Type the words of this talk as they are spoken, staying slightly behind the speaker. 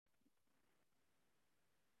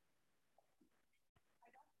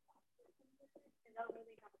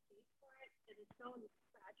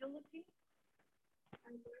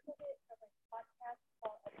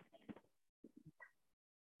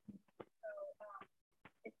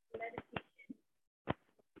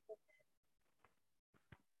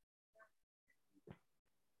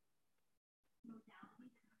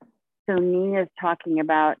So Nina's talking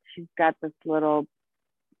about, she's got this little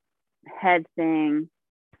head thing.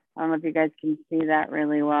 I don't know if you guys can see that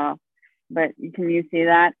really well, but can you see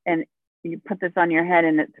that? And you put this on your head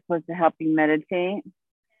and it's supposed to help you meditate.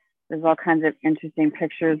 There's all kinds of interesting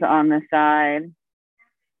pictures on the side.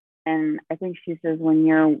 And I think she says when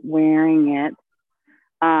you're wearing it,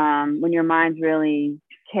 when your mind's really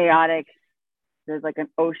chaotic, there's like an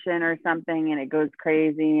ocean or something and it goes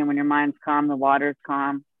crazy. And when your mind's calm, the water's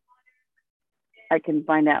calm. I can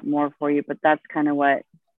find out more for you, but that's kind of what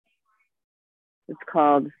it's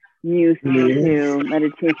called. Muse to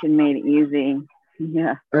Meditation Made Easy.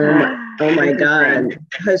 Yeah. Oh my God.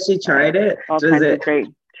 Has she tried it? All kinds of great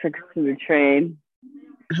tricks to the trade.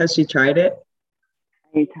 Has she tried it?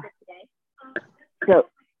 So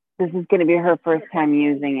this is going to be her first time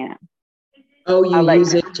using it. Oh, you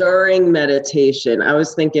use it during meditation. I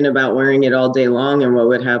was thinking about wearing it all day long and what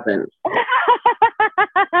would happen.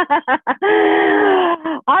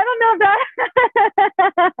 I don't know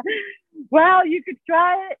that. Well, you could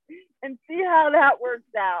try it and see how that works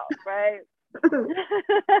out, right?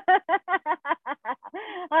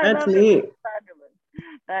 That's neat. Fabulous.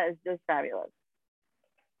 That is just fabulous.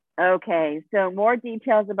 Okay, so more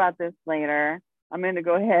details about this later. I'm going to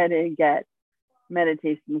go ahead and get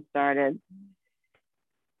meditation started.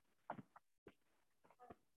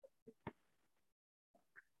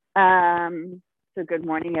 So good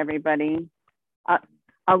morning, everybody.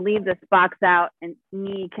 I'll leave this box out and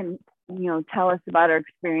Nhi can, tell us about her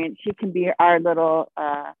experience. She can be our little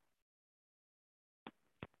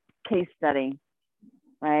case study,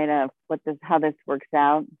 right, of how this works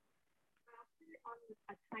out.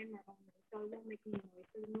 A timer only, so it won't make any noise.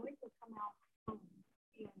 So the noise will come out from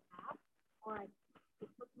the app, or I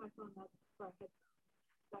just hook my phone up for a headphone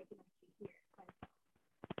so I can actually hear it.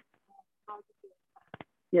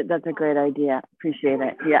 Yeah, that's a great idea. Appreciate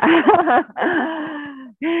it. Yeah.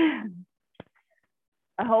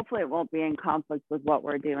 Hopefully it won't be in conflict with what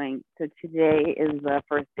we're doing. So today is the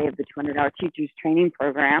first day of the 200-hour teachers training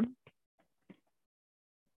program.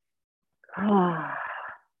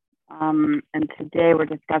 And today we're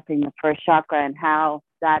discussing the first chakra and how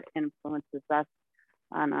that influences us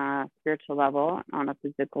on a spiritual level, on a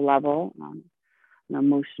physical level, on an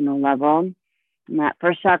emotional level. And that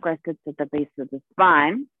first chakra sits at the base of the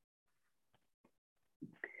spine.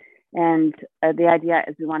 And the idea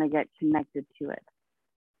is we want to get connected to it.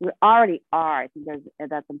 We already are. I think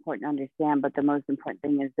that's important to understand. But the most important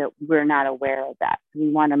thing is that we're not aware of that. So we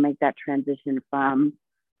want to make that transition from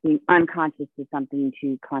being unconscious to something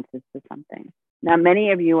to conscious to something. Now, many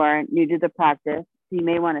of you are new to the practice. So you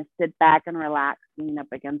may want to sit back and relax, lean up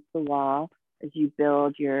against the wall as you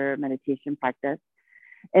build your meditation practice.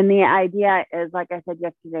 And the idea is, like I said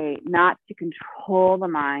yesterday, not to control the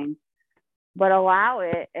mind, but allow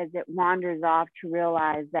it as it wanders off to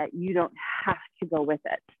realize that you don't have to go with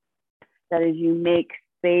it. That as you make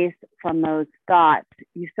space from those thoughts,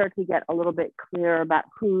 you start to get a little bit clearer about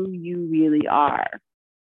who you really are.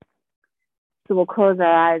 So we'll close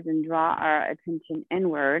our eyes and draw our attention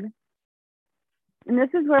inward. And this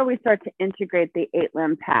is where we start to integrate the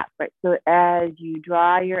 8-limb path, right? So as you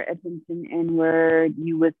draw your attention inward,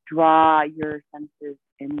 you withdraw your senses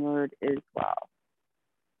inward as well.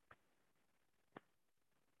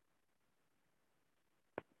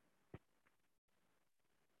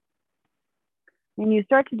 And you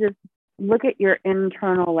start to just look at your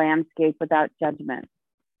internal landscape without judgment.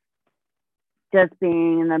 Just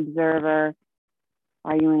being an observer.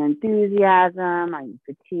 Are you in enthusiasm? Are you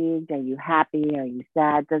fatigued? Are you happy? Are you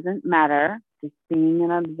sad? Doesn't matter. Just being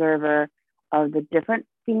an observer of the different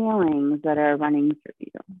feelings that are running through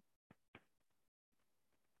you.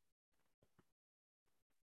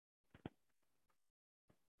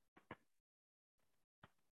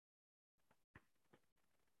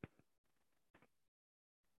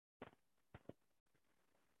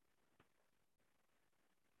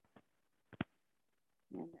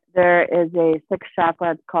 There is a 6th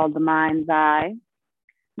chakra, it's called the mind's eye.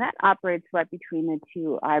 That operates right between the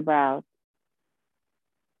 2 eyebrows.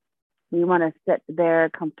 We want to sit there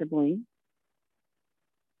comfortably.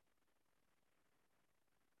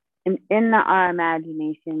 And in our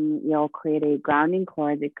imagination, you'll create a grounding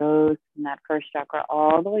cord that goes from that 1st chakra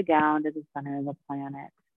all the way down to the center of the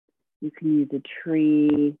planet. You can use a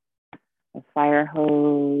tree, a fire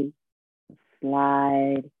hose, a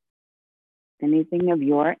slide, anything of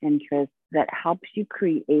your interest that helps you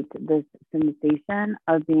create this sensation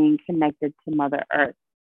of being connected to Mother Earth.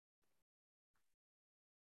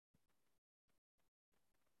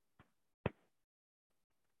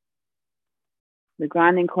 The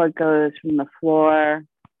grounding cord goes from the floor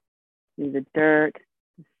through the dirt,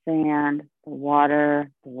 the sand, the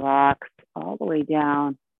water, the rocks, all the way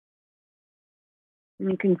down.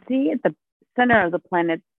 And you can see at the center of the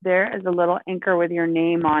planet, there is a little anchor with your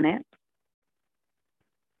name on it.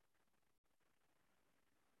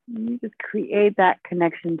 And you just create that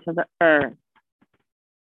connection to the earth.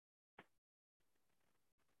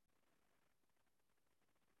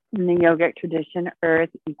 In the yogic tradition, earth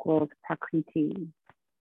equals prakriti,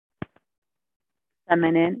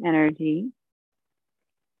 feminine energy,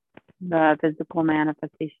 the physical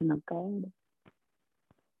manifestation of God.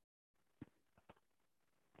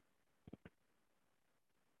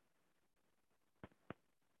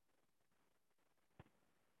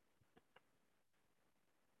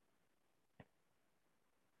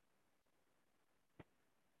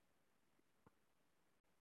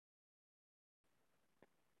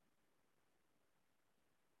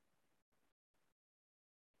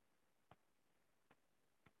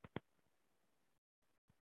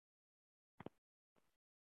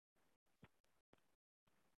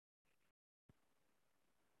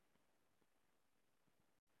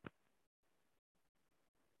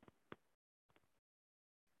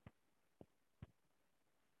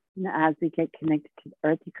 And as we get connected to the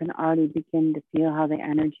earth, you can already begin to feel how the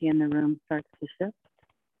energy in the room starts to shift.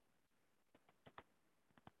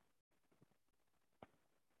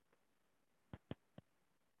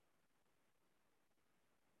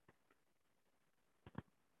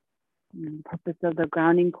 And the purpose of the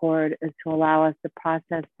grounding cord is to allow us to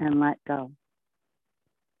process and let go.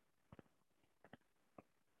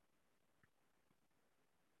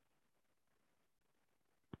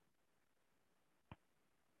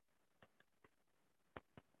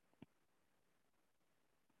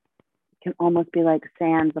 Can almost be like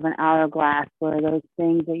sands of an hourglass, where those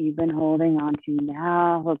things that you've been holding on to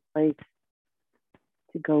now have a place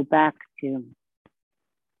to go back to.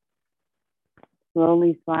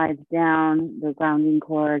 Slowly slides down, the grounding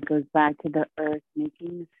cord goes back to the earth,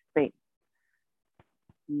 making space.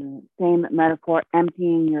 The same metaphor,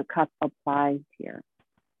 emptying your cup applies here.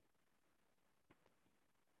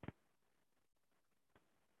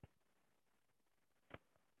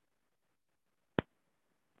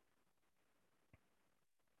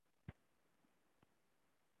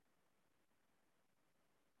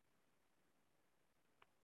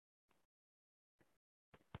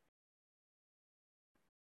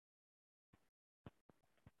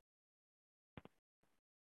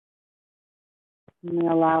 And we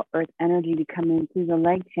allow earth energy to come in through the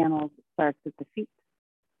leg channels. It starts at the feet,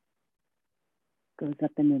 goes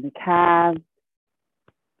up into the calves,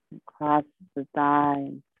 across the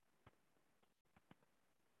thighs,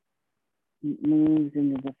 it moves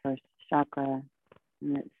into the first chakra,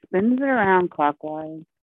 and it spins it around clockwise.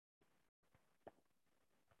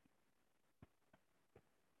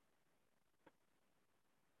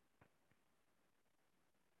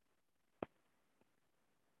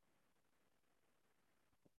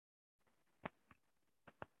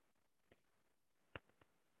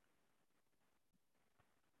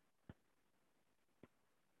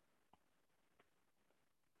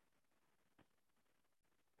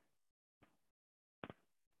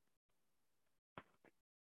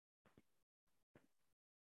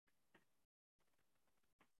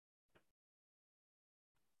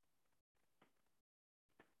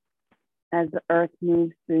 As the earth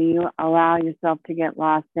moves through you, allow yourself to get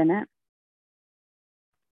lost in it.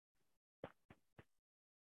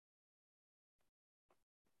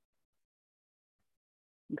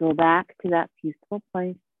 Go back to that peaceful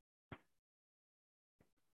place.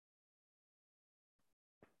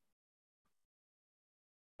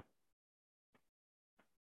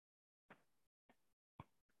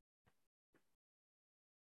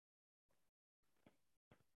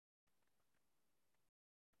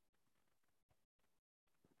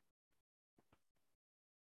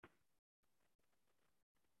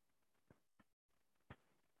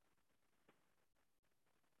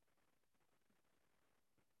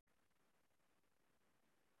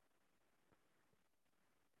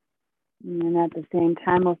 And at the same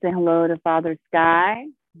time, we'll say hello to Father Sky.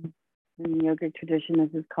 In the yogic tradition,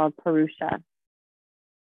 this is called Purusha.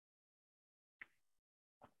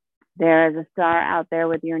 There is a star out there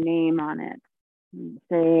with your name on it.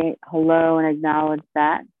 Say hello and acknowledge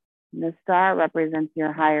that. And the star represents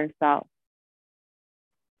your higher self.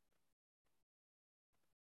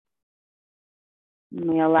 And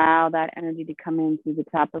we allow that energy to come in through the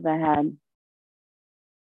top of the head.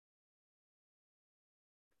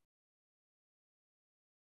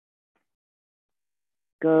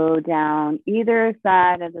 Go down either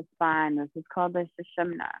side of the spine. This is called the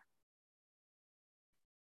Sushumna.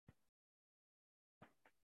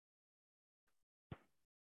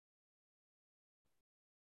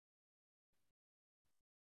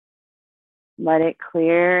 Let it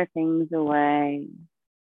clear things away.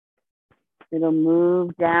 It'll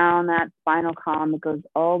move down that spinal column. It goes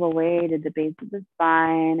all the way to the base of the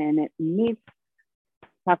spine, and it meets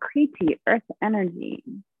Prakriti, earth energy.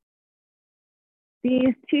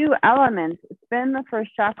 These two elements spin the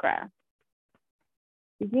first chakra,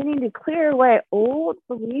 beginning to clear away old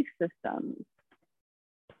belief systems,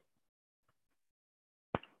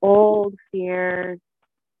 old fears,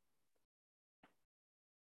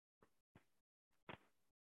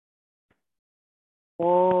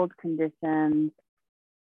 old conditions.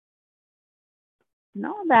 And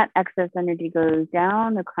all that excess energy goes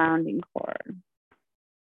down the grounding cord.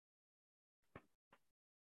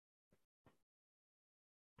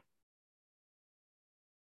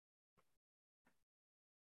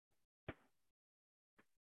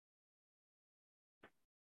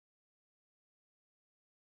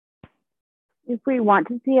 If we want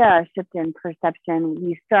to see a shift in perception,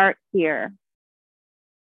 we start here.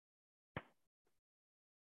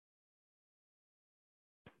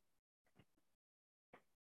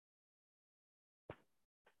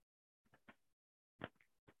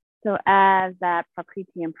 So as that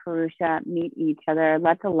Prakriti and Purusha meet each other,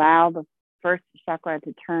 let's allow the first chakra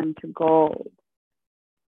to turn to gold.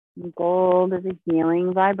 And gold is a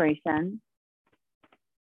healing vibration.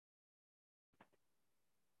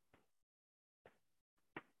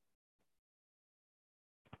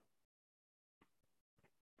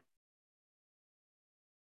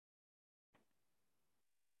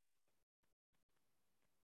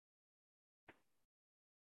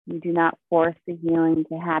 We do not force the healing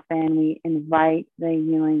to happen. We invite the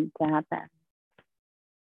healing to happen.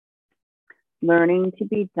 Learning to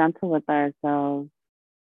be gentle with ourselves.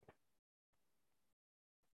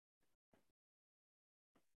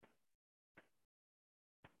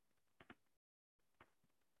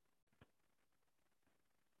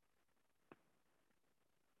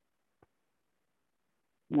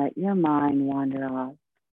 Let your mind wander off.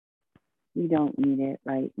 You don't need it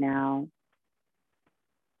right now.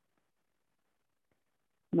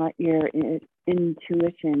 Let your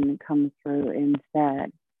intuition come through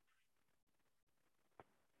instead.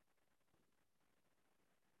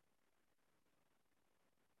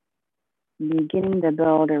 Beginning to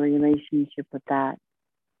build a relationship with that.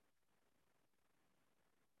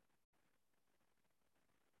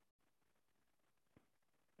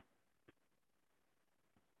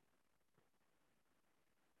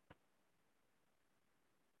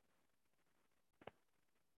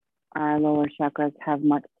 Our lower chakras have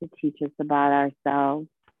much to teach us about ourselves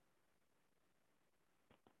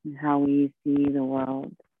and how we see the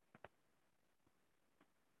world.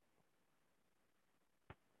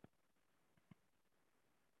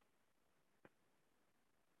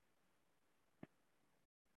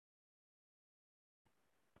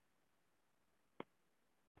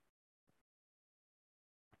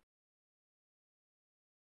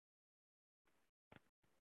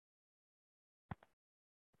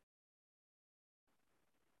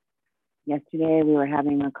 Yesterday, we were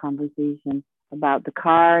having a conversation about the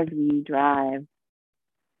cars we drive.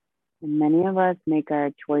 And many of us make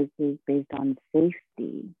our choices based on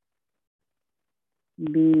safety,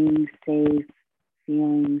 being safe,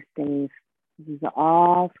 feeling safe. This is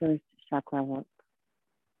all first chakra work.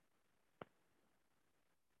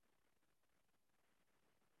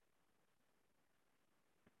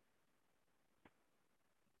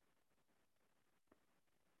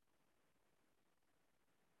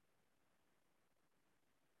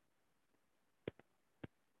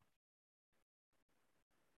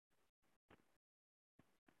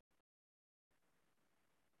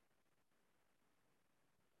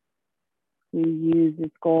 We use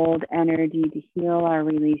this gold energy to heal our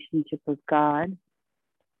relationship with God,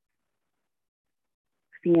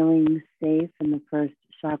 feeling safe in the first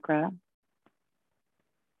chakra,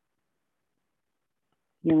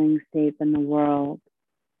 feeling safe in the world,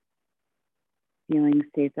 feeling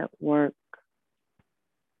safe at work,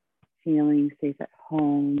 feeling safe at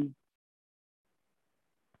home,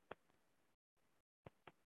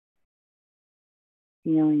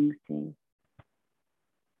 feeling safe.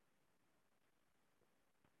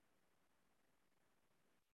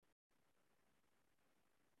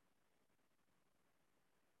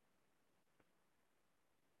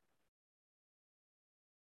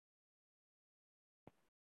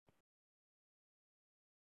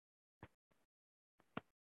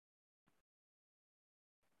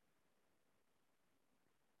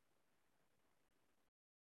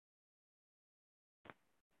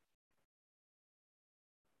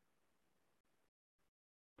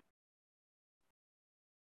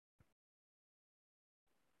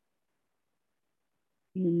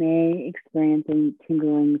 You may experience a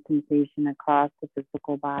tingling sensation across the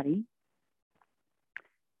physical body.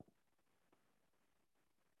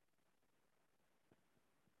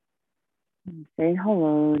 And say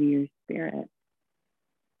hello to your spirit.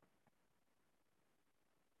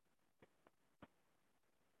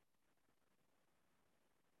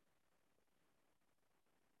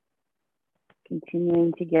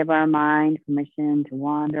 Continuing to give our mind permission to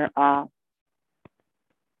wander off.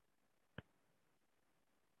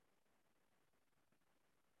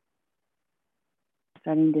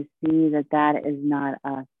 Starting to see that that is not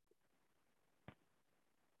us.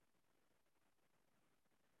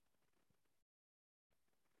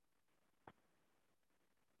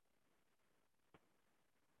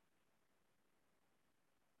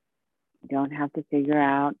 You don't have to figure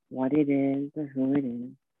out what it is or who it is.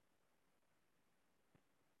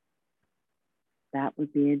 That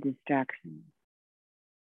would be a distraction.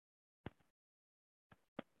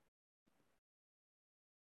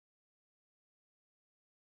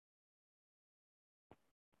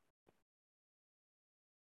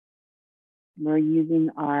 We're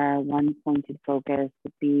using our one pointed focus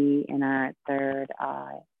to be in our third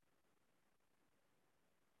eye.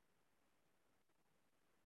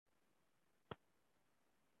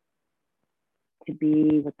 To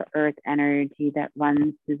be with the earth energy that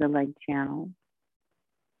runs through the leg channel.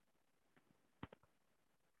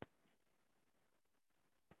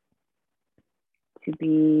 To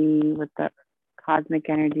be with the cosmic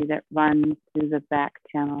energy that runs through the back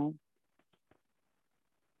channel.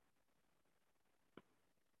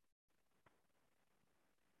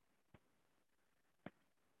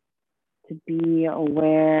 To be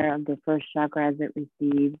aware of the first chakra as it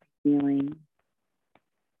receives healing.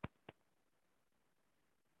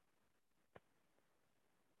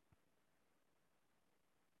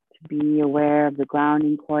 To be aware of the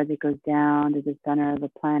grounding cord that goes down to the center of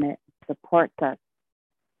the planet, supports us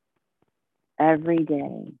every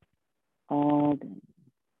day, all day.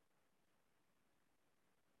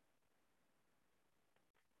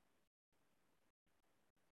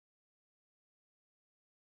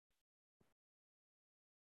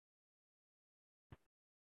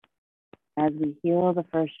 As we heal the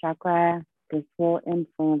first chakra, this will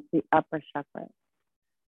influence the upper chakra.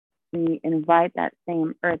 We invite that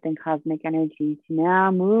same earth and cosmic energy to now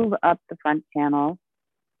move up the front channel,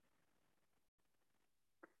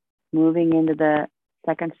 moving into the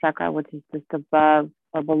second chakra, which is just above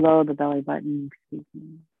or below the belly button, excuse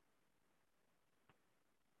me.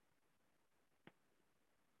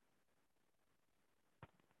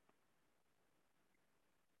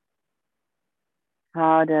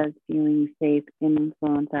 How does feeling safe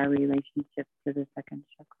influence our relationship to the second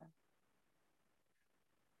chakra?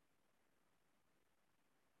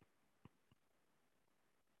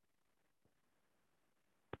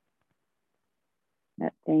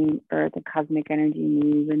 That same earth and cosmic energy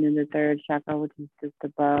moves into the third chakra, which is just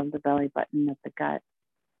above the belly button of the gut.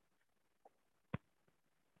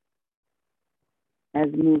 As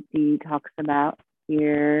Mukti talks about,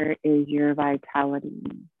 here is your vitality.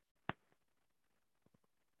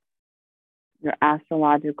 Your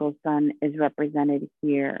astrological sun is represented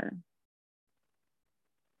here.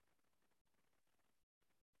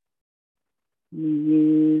 You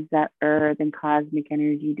use that earth and cosmic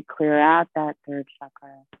energy to clear out that third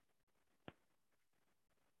chakra,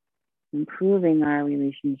 improving our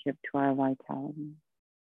relationship to our vitality.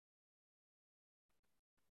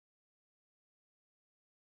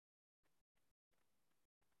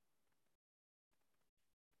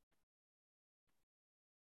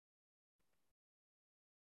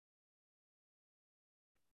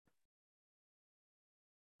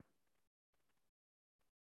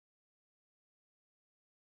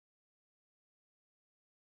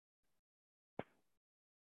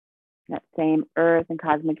 That same earth and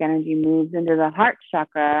cosmic energy moves into the heart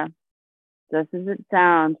chakra, just as it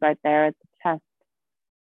sounds right there at the chest.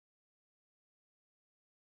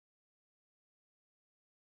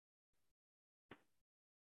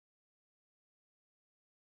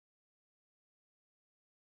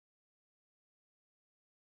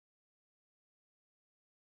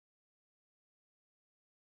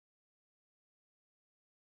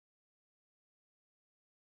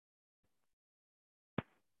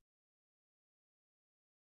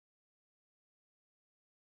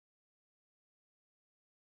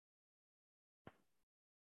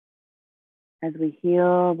 As we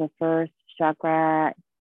heal the first chakra,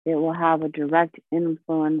 it will have a direct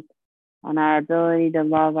influence on our ability to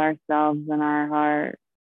love ourselves and our heart.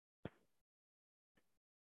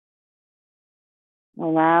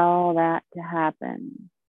 Allow that to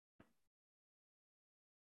happen.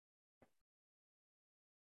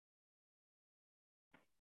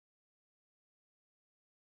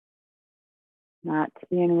 not to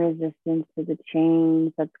be in resistance to the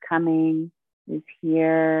change that's coming, is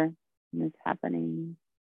here, and is happening.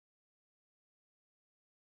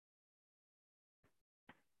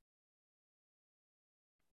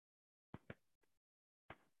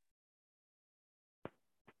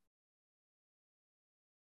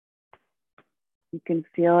 You can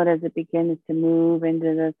feel it as it begins to move into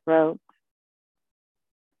the throat.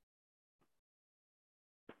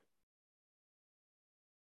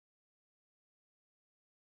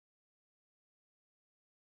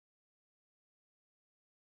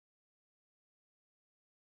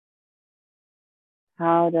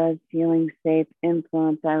 How does feeling safe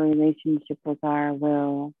influence our relationship with our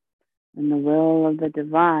will and the will of the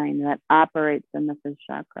divine that operates in the fifth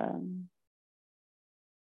chakra?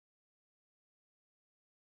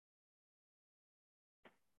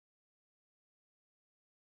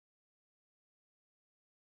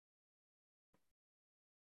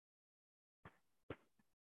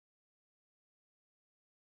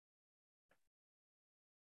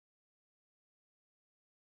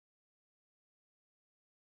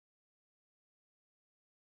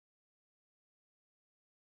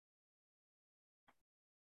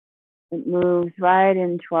 It moves right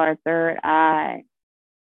into our third eye.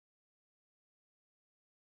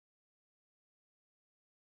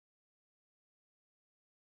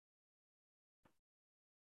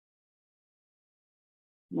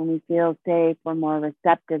 When we feel safe, we're more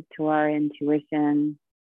receptive to our intuition,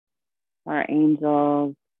 our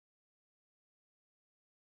angels,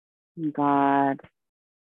 and God.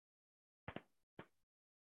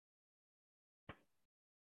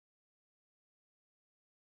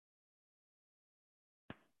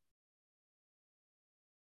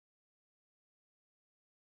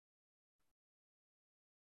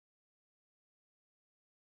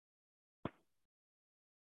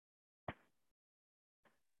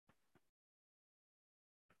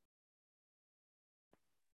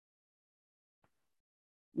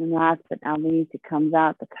 And last but not least, it comes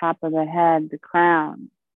out the top of the head, the crown.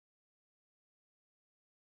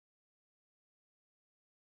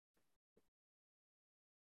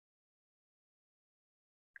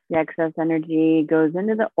 The excess energy goes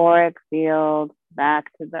into the auric field,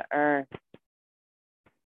 back to the earth.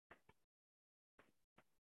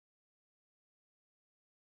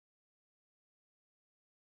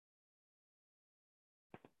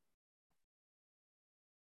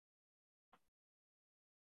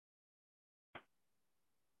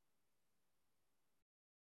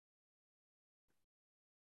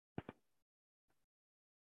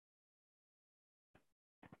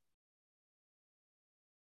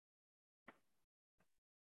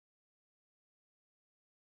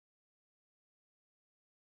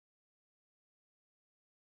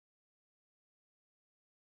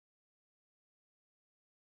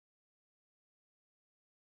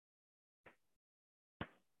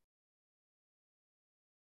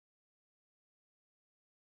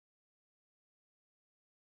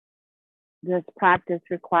 This practice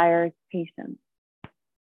requires patience,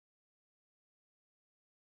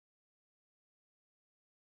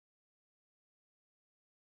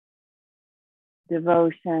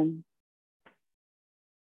 devotion,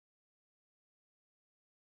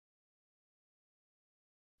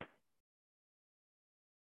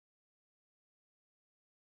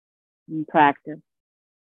 and practice.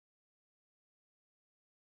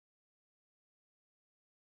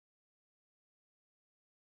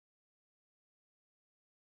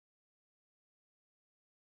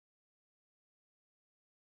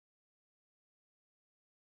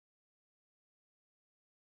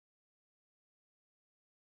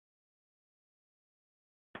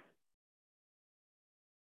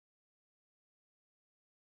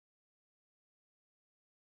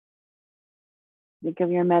 Think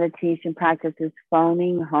of your meditation practice as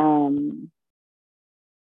phoning home.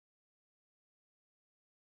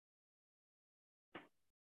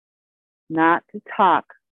 Not to talk,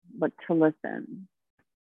 but to listen.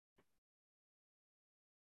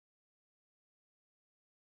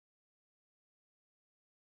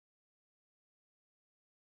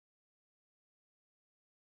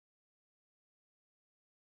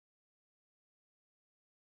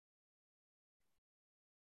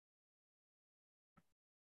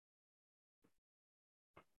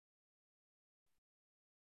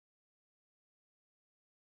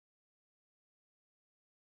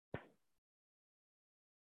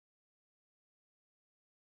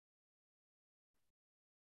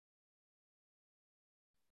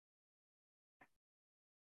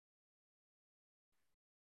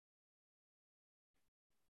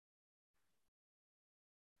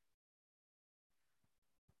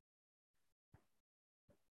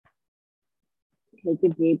 Take a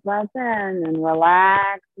deep breath in and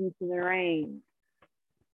relax into the rain.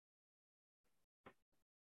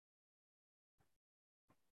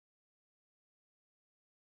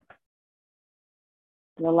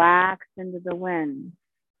 Relax into the wind.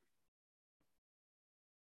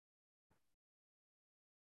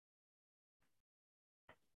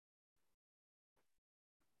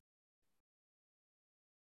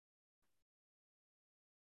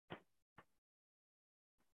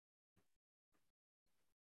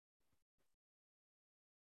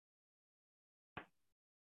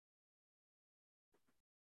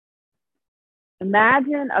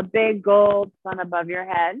 Imagine a big gold sun above your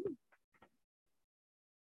head.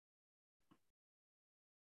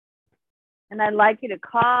 And I'd like you to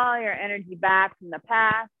call your energy back from the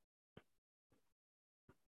past.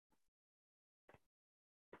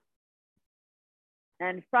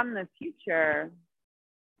 And from the future.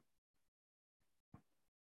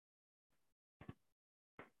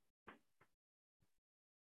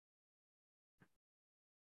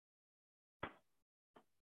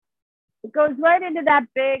 It goes right into that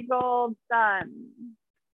big gold sun.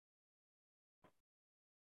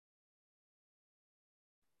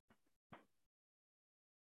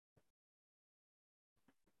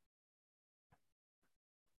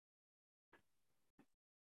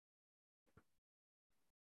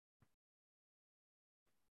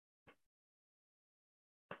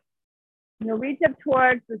 You'll reach up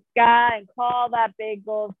towards the sky and call that big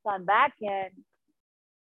gold sun back in.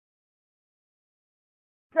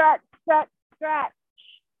 Stretch, stretch, stretch.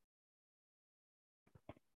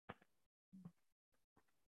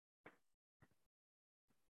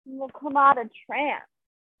 And we'll come out of trance.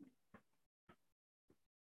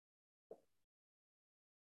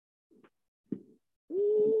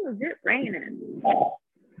 Ooh, is it raining?